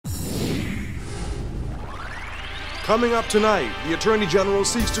Coming up tonight, the Attorney General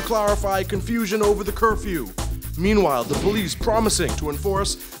seeks to clarify confusion over the curfew. Meanwhile, the police promising to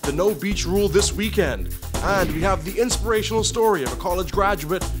enforce the no beach rule this weekend. And we have the inspirational story of a college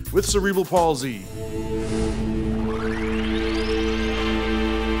graduate with cerebral palsy.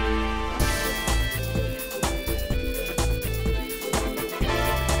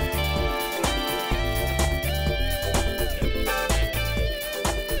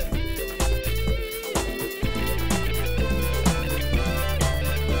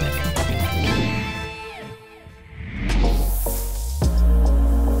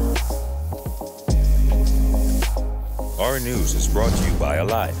 Our News is brought to you by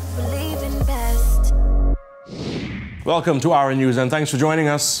Alive. Welcome to Our News and thanks for joining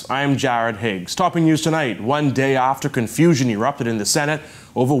us. I'm Jared Higgs. Topping news tonight, one day after confusion erupted in the Senate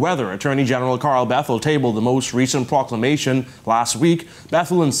over whether Attorney General Carl Bethel tabled the most recent proclamation last week,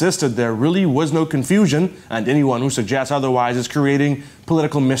 Bethel insisted there really was no confusion and anyone who suggests otherwise is creating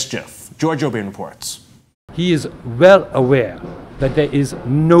political mischief. George O'Bain reports. He is well aware that there is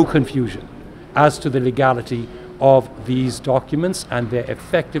no confusion as to the legality of these documents and their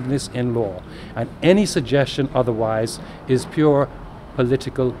effectiveness in law. And any suggestion otherwise is pure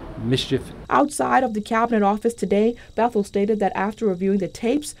political mischief. Outside of the Cabinet office today, Bethel stated that after reviewing the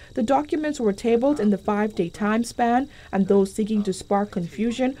tapes, the documents were tabled in the 5-day time span, and those seeking to spark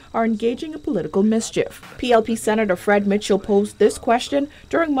confusion are engaging in political mischief. PLP Senator Fred Mitchell posed this question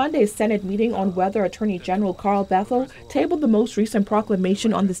during Monday's Senate meeting on whether Attorney General Carl Bethel tabled the most recent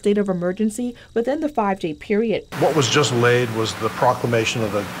proclamation on the state of emergency within the 5-day period. What was just laid was the proclamation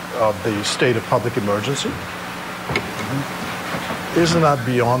of the state of public emergency. Isn't that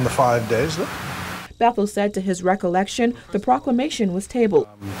beyond the 5 days, though? Bethel said to his recollection, the proclamation was tabled.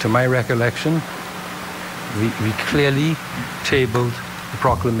 To my recollection, we clearly tabled the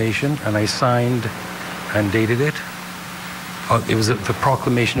proclamation, and I signed and dated it. It was the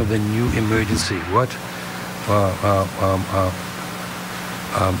proclamation of the new emergency.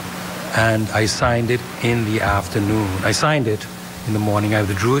 And I signed it in the afternoon. I signed it in the morning. I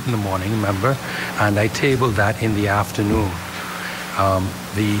withdrew it in the morning, remember? And I tabled that in the afternoon.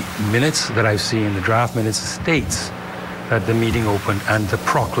 The minutes that I've seen, the draft minutes, states that the meeting opened and the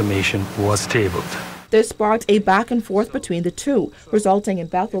proclamation was tabled. This sparked a back and forth between the two, resulting in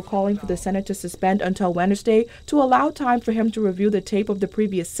Bethel calling for the Senate to suspend until Wednesday to allow time for him to review the tape of the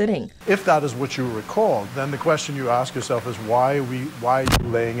previous sitting. If that is what you recall, then the question you ask yourself is why are you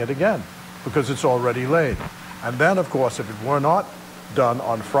laying it again? Because it's already laid. And then, of course, if it were not done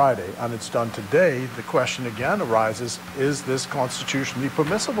on Friday and it's done today, the question again arises, is this constitutionally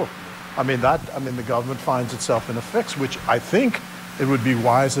permissible? I mean, the government finds itself in a fix, which I think it would be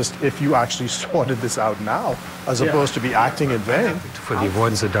wisest if you actually sorted this out now, as opposed to be acting in vain. For the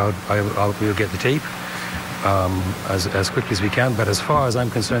avoidance of doubt, we'll get the tape as quickly as we can, but as far as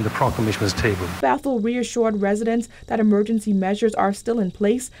I'm concerned, the proclamation was tabled. Bethel reassured residents that emergency measures are still in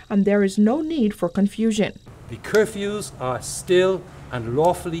place and there is no need for confusion. The curfews are still and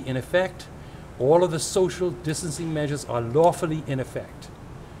lawfully in effect. All of the social distancing measures are lawfully in effect.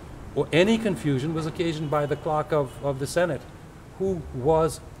 Or any confusion was occasioned by the clerk of the Senate, who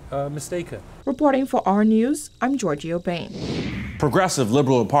was mistaken. Reporting for Our News, I'm Georgie O'Bain. Progressive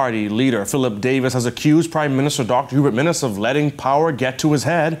Liberal Party leader Philip Davis has accused Prime Minister Dr. Hubert Minnis of letting power get to his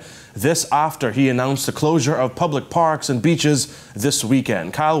head. This after he announced the closure of public parks and beaches this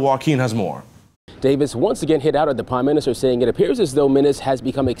weekend. Kyle Joaquin has more. Davis once again hit out at the Prime Minister, saying it appears as though Minnis has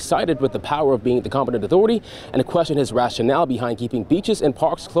become excited with the power of being the competent authority and questioned his rationale behind keeping beaches and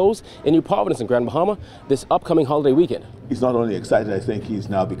parks closed in New Providence and Grand Bahama this upcoming holiday weekend. He's not only excited, I think he's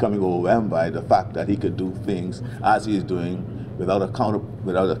now becoming overwhelmed by the fact that he could do things as he is doing without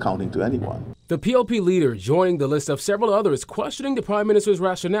accounting to anyone. The PLP leader joining the list of several others questioning the Prime Minister's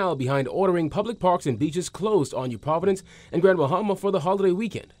rationale behind ordering public parks and beaches closed on New Providence and Grand Bahama for the holiday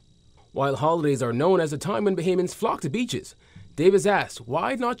weekend. While holidays are known as a time when Bahamians flock to beaches, Davis asked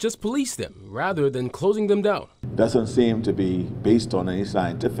why not just police them rather than closing them down. Doesn't seem to be based on any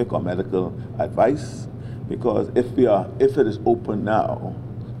scientific or medical advice, because if it is open now,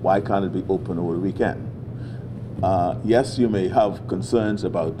 why can't it be open over the weekend? Yes, you may have concerns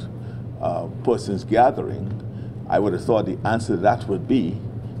about persons gathering. I would have thought the answer to that would be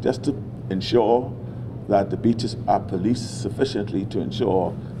just to ensure that the beaches are policed sufficiently to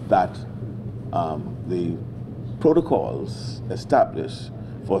ensure that the protocols established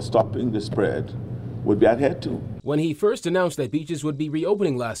for stopping the spread would be adhered to. When he first announced that beaches would be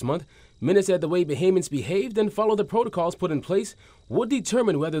reopening last month, Minnis said the way Bahamians behaved and followed the protocols put in place would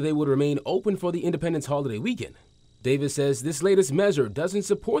determine whether they would remain open for the Independence holiday weekend. Davis says this latest measure doesn't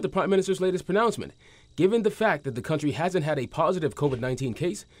support the Prime Minister's latest pronouncement, given the fact that the country hasn't had a positive COVID-19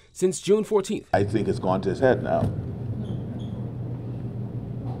 case since June 14th. I think it's gone to his head now.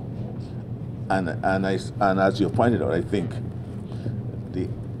 And as you pointed out, I think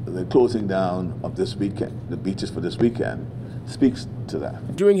the closing down of this weekend, the beaches for this weekend, speaks to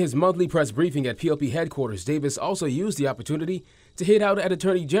that. During his monthly press briefing at PLP headquarters, Davis also used the opportunity to hit out at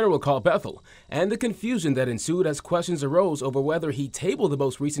Attorney General Carl Bethel and the confusion that ensued as questions arose over whether he tabled the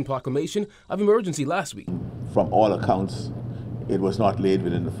most recent proclamation of emergency last week. From all accounts, it was not laid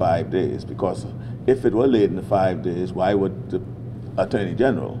within the 5 days, because if it were laid in the 5 days, why would the Attorney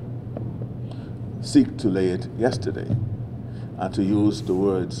General seek to lay it yesterday? And to use the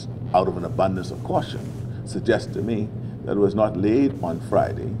words "out of an abundance of caution" suggests to me that it was not laid on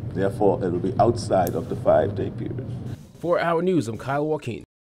Friday, therefore it will be outside of the 5-day period. For Our News, I'm Kyle Joaquin.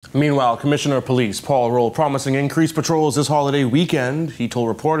 Meanwhile, Commissioner of Police Paul Rolle promising increased patrols this holiday weekend. He told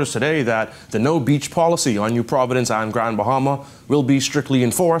reporters today that the no beach policy on New Providence and Grand Bahama will be strictly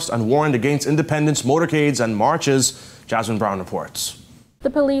enforced, and warned against independence motorcades and marches. Jasmine Brown reports. The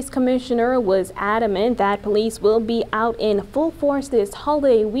police commissioner was adamant that police will be out in full force this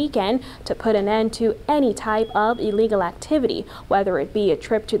holiday weekend to put an end to any type of illegal activity, whether it be a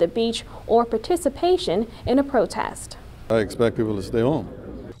trip to the beach or participation in a protest. I expect people to stay home.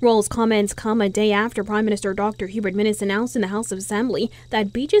 Rolle's comments come a day after Prime Minister Dr. Hubert Minnis announced in the House of Assembly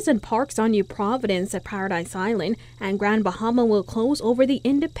that beaches and parks on New Providence at Paradise Island and Grand Bahama will close over the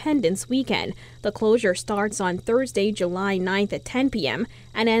Independence weekend. The closure starts on Thursday, July 9th at 10 p.m.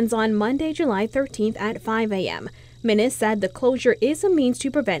 and ends on Monday, July 13th at 5 a.m. Minnis said the closure is a means to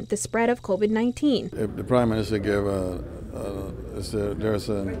prevent the spread of COVID-19. If the Prime Minister gave there's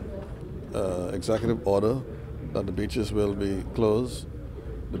an executive order that the beaches will be closed,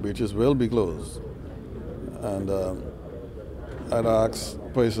 the beaches will be closed. And I'd ask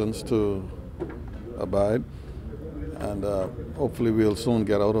persons to abide, and hopefully we'll soon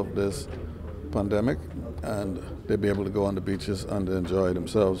get out of this pandemic and they'll be able to go on the beaches and enjoy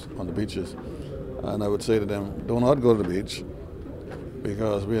themselves on the beaches. And I would say to them, do not go to the beach,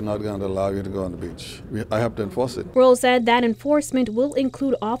 because we are not going to allow you to go on the beach. I have to enforce it. Rolle said that enforcement will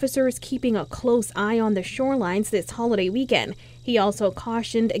include officers keeping a close eye on the shorelines this holiday weekend. He also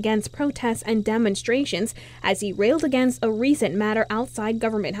cautioned against protests and demonstrations as he railed against a recent matter outside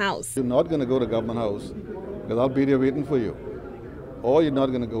Government House. You're not going to go to Government House because I'll be there waiting for you. Or you're not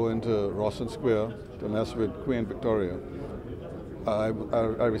going to go into Rawson Square to mess with Queen Victoria. I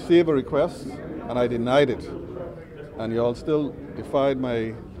received a request and I denied it. And you all still defied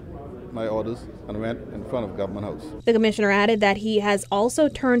my orders and went in front of Government House. The commissioner added that he has also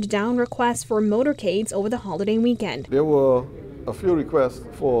turned down requests for motorcades over the holiday weekend. There were a few requests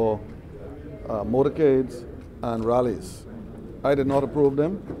for motorcades and rallies. I did not approve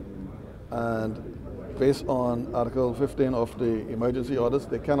them, and based on Article 15 of the emergency orders,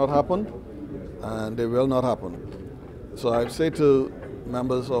 they cannot happen and they will not happen. So I say to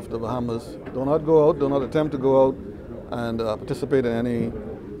members of the Bahamas, do not go out, do not attempt to go out and participate in any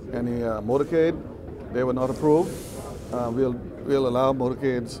motorcade. They were not approved. We'll allow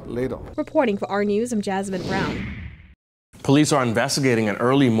motorcades later. Reporting for Our News, I'm Jasmine Brown. Police are investigating an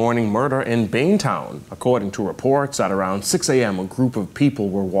early morning murder in Baintown. According to reports, at around 6 a.m., a group of people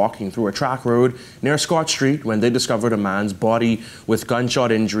were walking through a track road near Scott Street when they discovered a man's body with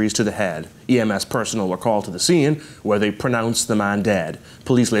gunshot injuries to the head. EMS personnel were called to the scene, where they pronounced the man dead.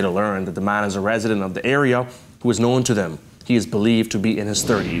 Police later learned that the man is a resident of the area who is known to them. He is believed to be in his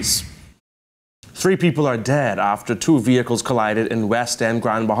 30s. 3 people are dead after 2 vehicles collided in West End,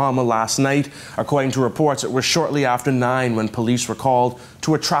 Grand Bahama last night. According to reports, it was shortly after 9 when police were called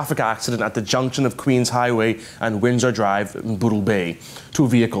to a traffic accident at the junction of Queens Highway and Windsor Drive in Bootle Bay. 2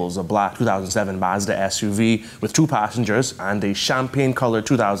 vehicles, a black 2007 Mazda SUV with 2 passengers and a champagne-colored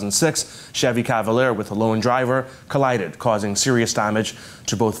 2006 Chevy Cavalier with a lone driver, collided, causing serious damage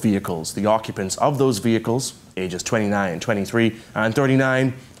to both vehicles. The occupants of those vehicles, ages 29, 23, and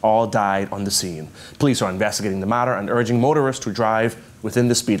 39, all died on the scene. Police are investigating the matter and urging motorists to drive within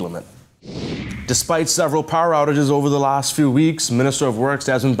the speed limit. Despite several power outages over the last few weeks, Minister of Works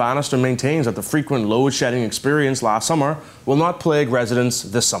Desmond Bannister maintains that the frequent load-shedding experience last summer will not plague residents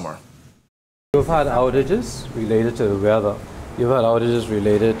this summer. You've had outages related to the weather. You've had outages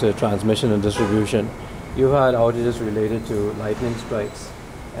related to transmission and distribution. You've had outages related to lightning strikes.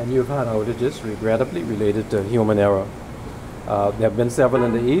 And you've had outages, regrettably, related to human error. There have been several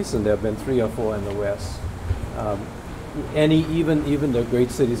in the east, and there have been 3 or 4 in the west. Even the great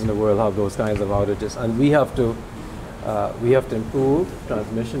cities in the world have those kinds of outages, and we have to improve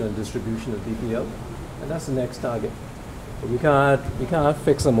transmission and distribution of DPL, and that's the next target. But we can't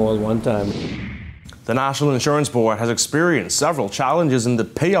fix them all one time. The National Insurance Board has experienced several challenges in the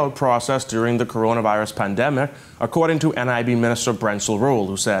payout process during the coronavirus pandemic, according to NIB Minister Brensel Rolle,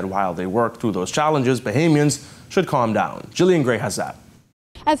 who said while they work through those challenges, Bahamians should calm down. Jillian Gray has that.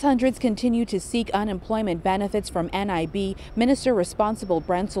 As hundreds continue to seek unemployment benefits from NIB, Minister responsible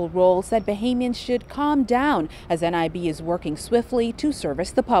Brensel Rolle said Bahamians should calm down as NIB is working swiftly to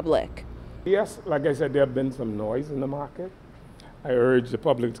service the public. Yes, like I said, there have been some noise in the market. I urge the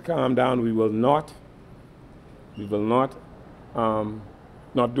public to calm down. We will not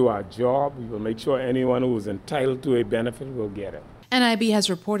do our job. We will make sure anyone who is entitled to a benefit will get it. NIB has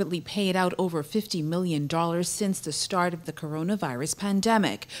reportedly paid out over $50 million since the start of the coronavirus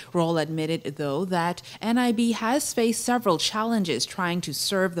pandemic. Rolle admitted, though, that NIB has faced several challenges trying to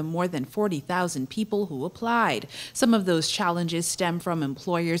serve the more than 40,000 people who applied. Some of those challenges stem from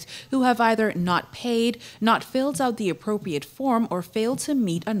employers who have either not paid, not filled out the appropriate form, or failed to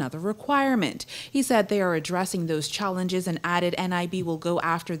meet another requirement. He said they are addressing those challenges and added NIB will go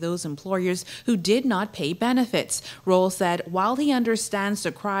after those employers who did not pay benefits. Rolle said while he understands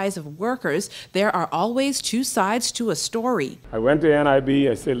the cries of workers, there are always two sides to a story. I went to NIB,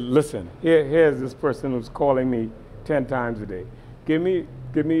 I said, listen, here's this person who's calling me 10 times a day. Give me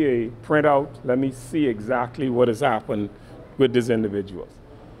a printout, let me see exactly what has happened with these individuals.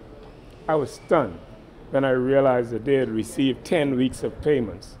 I was stunned when I realized that they had received 10 weeks of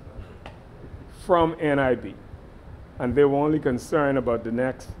payments from NIB, and they were only concerned about the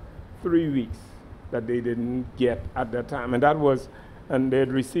next 3 weeks that they didn't get at that time, and they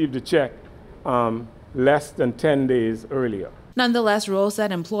had received a check less than 10 days earlier. Nonetheless, Rolle said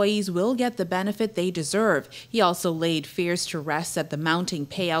employees will get the benefit they deserve. He also laid fears to rest that the mounting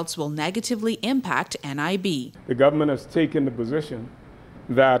payouts will negatively impact NIB. The government has taken the position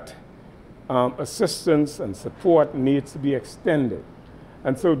that assistance and support needs to be extended.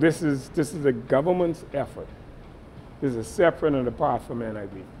 And so this is the government's effort. This is separate and apart from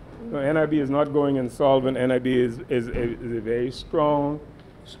NIB. No, NIB is not going insolvent. NIB is a very strong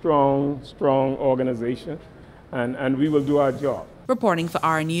organization, and we will do our job. Reporting for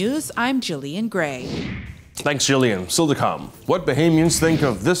our News, I'm Jillian Gray. Thanks, Jillian. Still to come, what Bahamians think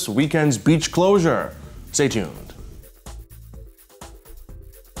of this weekend's beach closure. Stay tuned.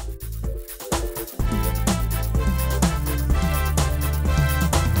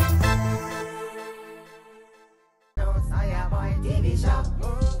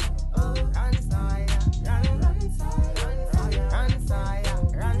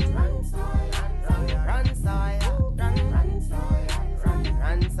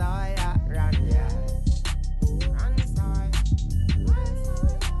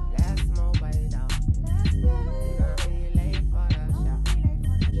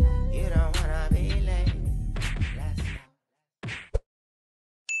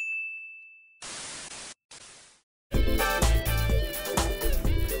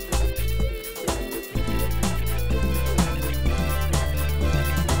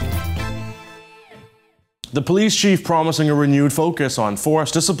 The police chief promising a renewed focus on force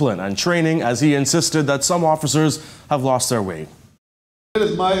discipline and training as he insisted that some officers have lost their way. It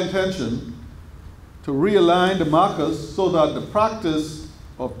is my intention to realign the markers so that the practice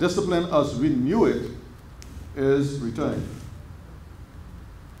of discipline as we knew it is returned.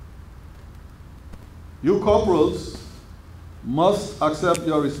 You corporals must accept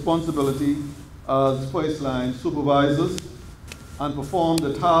your responsibility as first-line supervisors and perform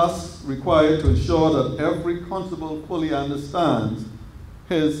the tasks required to ensure that every constable fully understands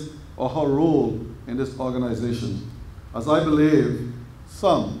his or her role in this organization, as I believe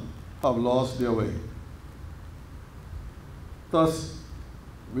some have lost their way. Thus,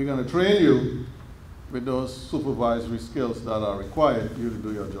 we're going to train you with those supervisory skills that are required for you to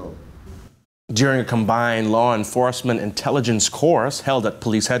do your job. During a combined law enforcement intelligence course held at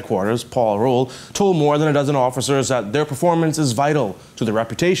police headquarters, Paul Rolle told more than a dozen officers that their performance is vital to the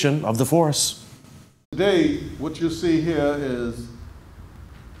reputation of the force. Today, what you see here is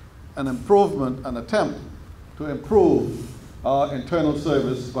an improvement, an attempt to improve our internal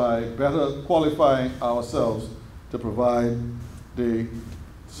service by better qualifying ourselves to provide the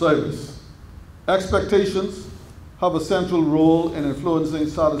service. Expectations have a central role in influencing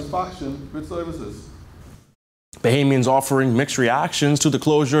satisfaction with services. Bahamians offering mixed reactions to the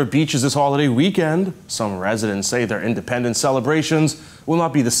closure of beaches this holiday weekend. Some residents say their independence celebrations will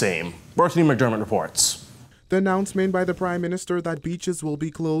not be the same. Bertha McDermott reports. The announcement by the Prime Minister that beaches will be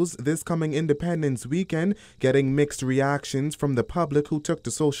closed this coming Independence weekend getting mixed reactions from the public who took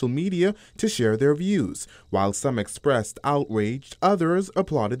to social media to share their views. While some expressed outrage, others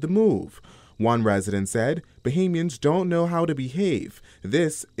applauded the move. One resident said, Bahamians don't know how to behave.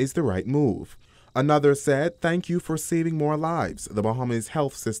 This is the right move. Another said, "Thank you for saving more lives. The Bahamas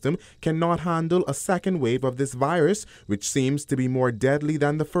health system cannot handle a second wave of this virus, which seems to be more deadly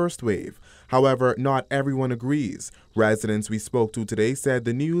than the first wave." However, not everyone agrees. Residents we spoke to today said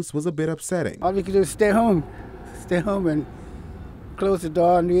the news was a bit upsetting. All we could do is stay home and close the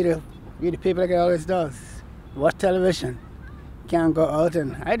door and read the paper like I always does. Watch television. Can't go out,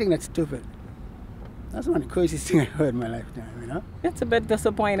 and I think that's stupid. That's one of the craziest things I heard in my lifetime, you know? It's a bit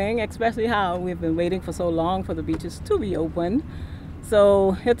disappointing, especially how we've been waiting for so long for the beaches to be opened.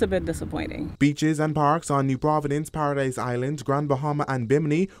 So it's a bit disappointing. Beaches and parks on New Providence, Paradise Island, Grand Bahama and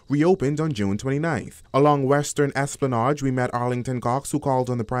Bimini reopened on June 29th. Along Western Esplanade, we met Arlington Cox, who called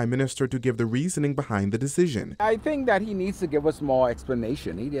on the Prime Minister to give the reasoning behind the decision. I think that he needs to give us more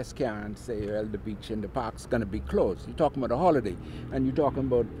explanation. He just can't say, well, the beach and the park's going to be closed. You're talking about a holiday, and you're talking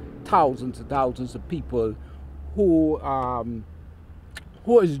about thousands and thousands of people who are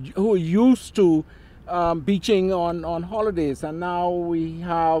used to beaching on holidays, and now we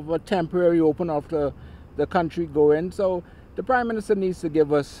have a temporary open after the country going. So the Prime Minister needs to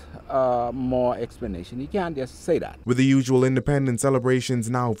give us more explanation. He can't just say that. With the usual independence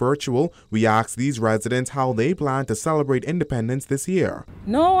celebrations now virtual, we asked these residents how they plan to celebrate independence this year.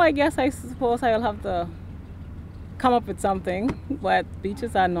 No, I suppose I'll have to come up with something, but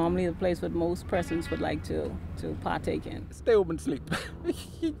beaches are normally the place that most persons would like to partake in. Stay home and sleep.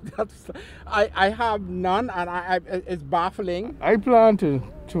 I have none, and it's baffling. I plan to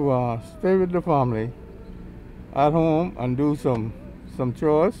stay with the family at home and do some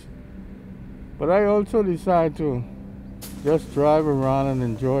chores, but I also decide to just drive around and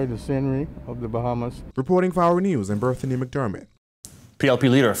enjoy the scenery of the Bahamas. Reporting for Our News, I'm Berthany McDermott.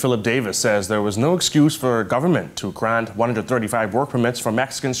 PLP leader Philip Davis says there was no excuse for government to grant 135 work permits for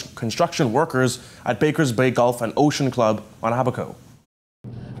Mexican construction workers at Bakers Bay Golf and Ocean Club on Abaco.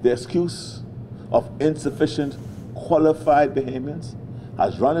 The excuse of insufficient qualified Bahamians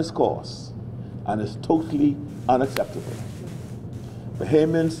has run its course and is totally unacceptable.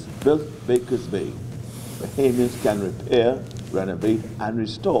 Bahamians built Bakers Bay. Bahamians can repair, renovate, and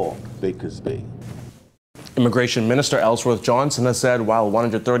restore Bakers Bay. Immigration Minister Ellsworth Johnson has said while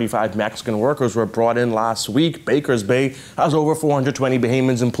 135 Mexican workers were brought in last week, Bakers Bay has over 420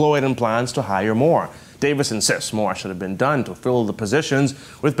 Bahamians employed and plans to hire more. Davis insists more should have been done to fill the positions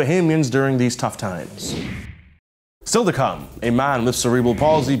with Bahamians during these tough times. Still to come, a man with cerebral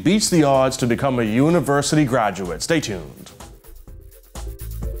palsy beats the odds to become a university graduate. Stay tuned.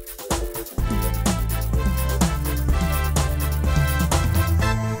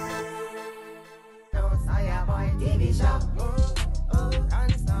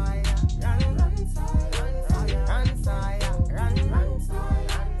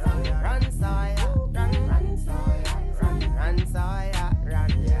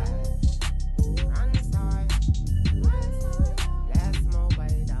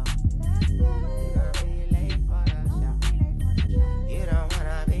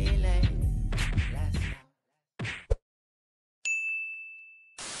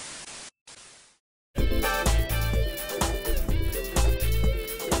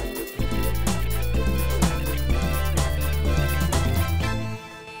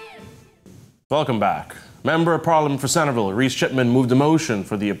 Welcome back. Member of Parliament for Centreville, Reece Chipman, moved a motion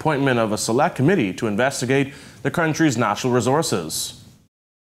for the appointment of a select committee to investigate the country's natural resources.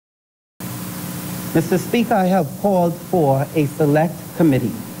 Mr. Speaker, I have called for a select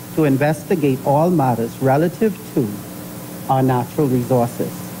committee to investigate all matters relative to our natural resources,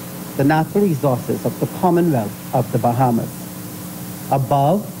 the natural resources of the Commonwealth of the Bahamas,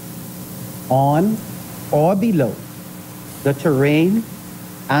 above, on, or below the terrain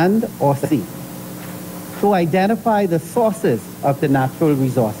and or sea, to identify the sources of the natural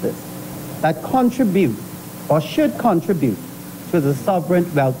resources that contribute or should contribute to the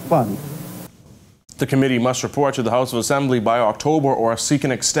Sovereign Wealth Fund. The committee must report to the House of Assembly by October or seek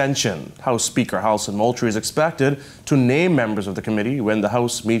an extension. House Speaker Halson Moultrie is expected to name members of the committee when the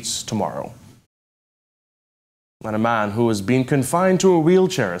House meets tomorrow. And a man who has been confined to a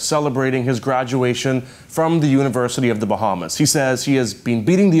wheelchair is celebrating his graduation from the University of the Bahamas. He says he has been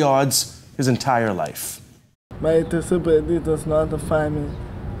beating the odds his entire life. My disability does not define me,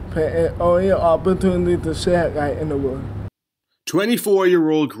 but it only an opportunity to share right in the world.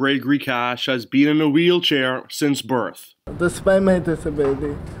 24-year-old Gregory Cash has been in a wheelchair since birth. Despite my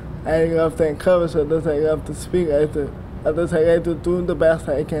disability, I love to encourage others, I love to speak others, I like to do the best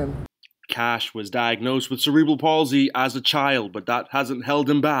I can. Cash was diagnosed with cerebral palsy as a child, but that hasn't held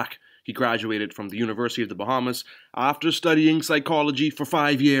him back. He graduated from the University of the Bahamas after studying psychology for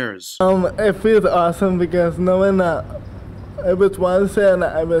 5 years. It feels awesome because knowing that it was one saying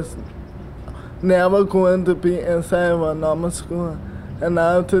that never going to be inside of a normal school. And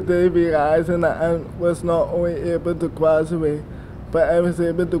now today realizing that I was not only able to graduate, but I was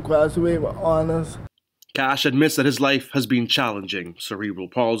able to graduate with honors. Cash admits that his life has been challenging. Cerebral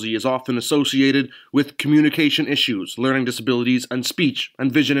palsy is often associated with communication issues, learning disabilities, and speech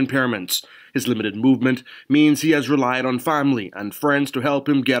and vision impairments. His limited movement means he has relied on family and friends to help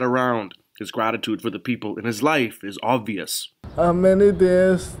him get around. His gratitude for the people in his life is obvious. Many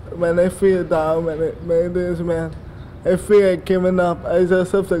days when I feel down, many days when I feel like giving up, I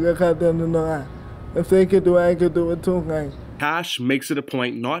just have to look at them and know that if they could do it, I could do it too, guys. Cash makes it a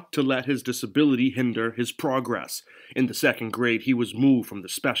point not to let his disability hinder his progress. In the second grade, he was moved from the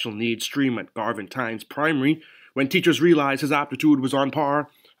special needs stream at Garvin Tynes Primary when teachers realized his aptitude was on par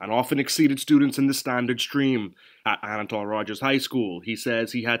and often exceeded students in the standard stream. At Anatole Rogers High School, he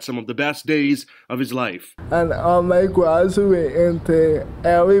says he had some of the best days of his life. And on my graduating day,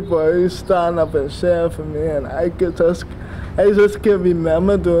 everybody stand up and share for me, and I just can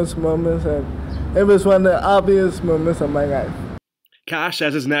remember those moments, and it was one of the obvious moments of my life. Cash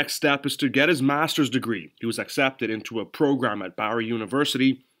says his next step is to get his master's degree. He was accepted into a program at Barry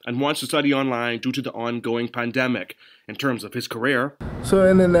University and wants to study online due to the ongoing pandemic. In terms of his career, so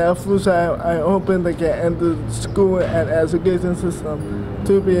in the near future, I hoping to get into school and education system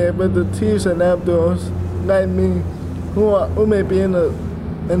to be able to teach and help those like me who may be in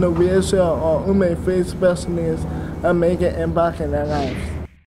a wheelchair or who may face special needs and make an impact in their lives.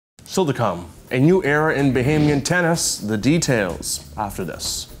 Still to come, a new era in Bahamian tennis. The details after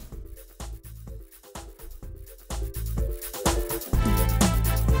this.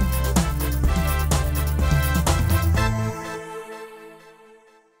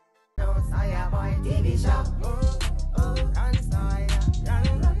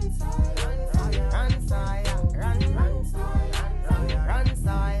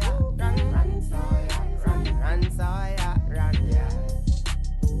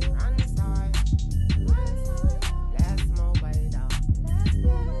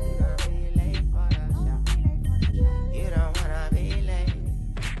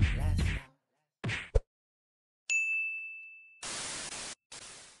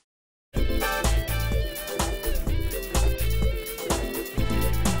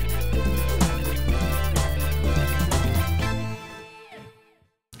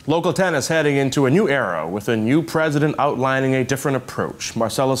 Local tennis heading into a new era with a new president outlining a different approach.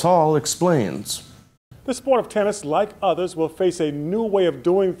 Marcellus Hall explains. The sport of tennis, like others, will face a new way of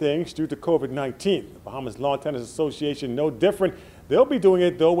doing things due to COVID-19. The Bahamas Lawn Tennis Association no different. They'll be doing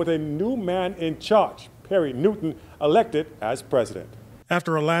it, though, with a new man in charge, Perry Newton, elected as president.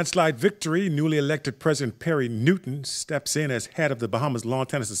 After a landslide victory, newly elected President Perry Newton steps in as head of the Bahamas Lawn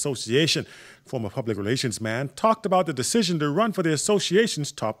Tennis Association. Former public relations man talked about the decision to run for the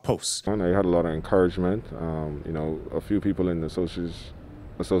association's top posts. I had a lot of encouragement. A few people in the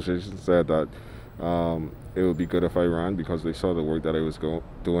association said that it would be good if I ran because they saw the work that I was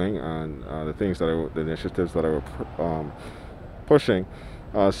doing and the initiatives that I was pushing.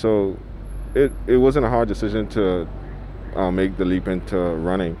 So it wasn't a hard decision to make the leap into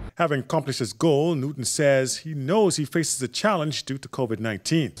running. Having accomplished his goal, Newton says he knows he faces a challenge due to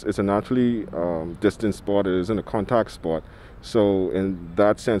COVID-19. It's a naturally distant sport. It isn't a contact sport. So in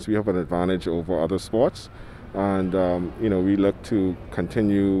that sense, we have an advantage over other sports. And, we look to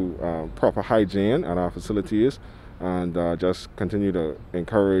continue proper hygiene at our facilities and just continue to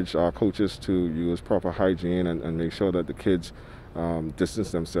encourage our coaches to use proper hygiene and make sure that the kids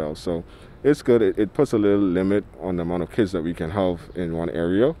distance themselves. So it's good. It puts a little limit on the amount of kids that we can have in one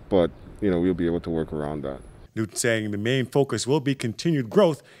area, but we'll be able to work around that. Newton saying the main focus will be continued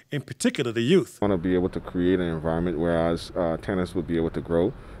growth, in particular the youth. We want to be able to create an environment whereas tennis will be able to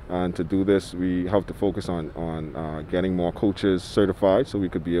grow. And to do this, we have to focus on getting more coaches certified so we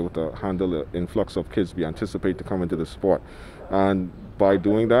could be able to handle the influx of kids we anticipate to come into the sport. And by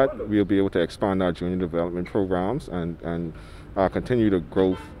doing that, we'll be able to expand our junior development programs and continue the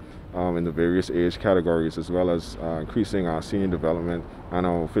growth in the various age categories, as well as increasing our senior development and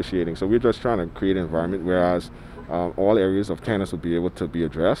our officiating. So we're just trying to create an environment whereas all areas of tennis will be able to be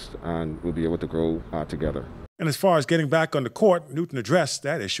addressed and we'll be able to grow together. And as far as getting back on the court, Newton addressed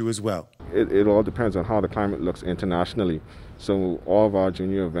that issue as well. It all depends on how the climate looks internationally. So all of our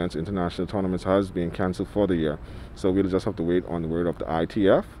junior events, international tournaments, has been canceled for the year. So we'll just have to wait on the word of the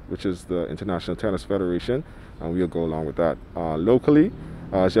ITF, which is the International Tennis Federation, and we'll go along with that. Locally,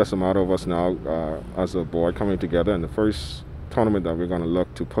 it's just a matter of us now as a board coming together, and the first tournament that we're going to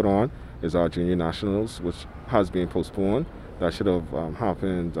look to put on is our Junior Nationals, which has been postponed. That should have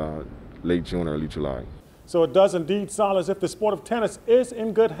happened late June, early July. So it does indeed sound as if the sport of tennis is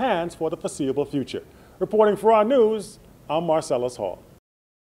in good hands for the foreseeable future. Reporting for our news, I'm Marcellus Hall.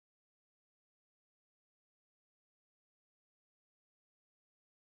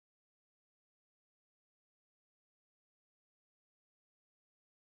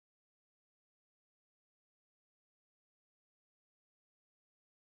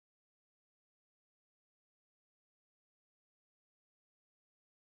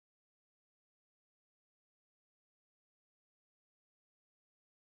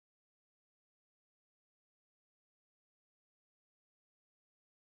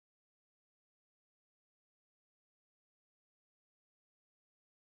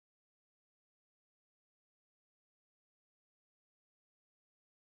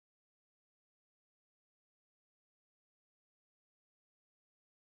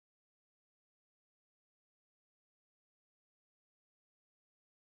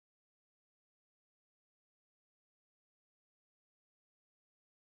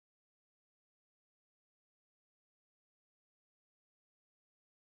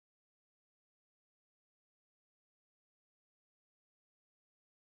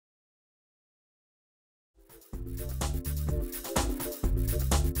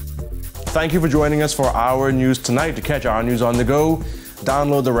 Thank you for joining us for Our News Tonight. To catch our news on the go,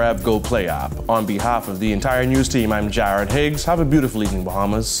 download the Rev Go Play app. On behalf of the entire news team, I'm Jared Higgs. Have a beautiful evening,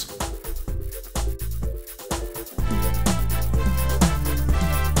 Bahamas.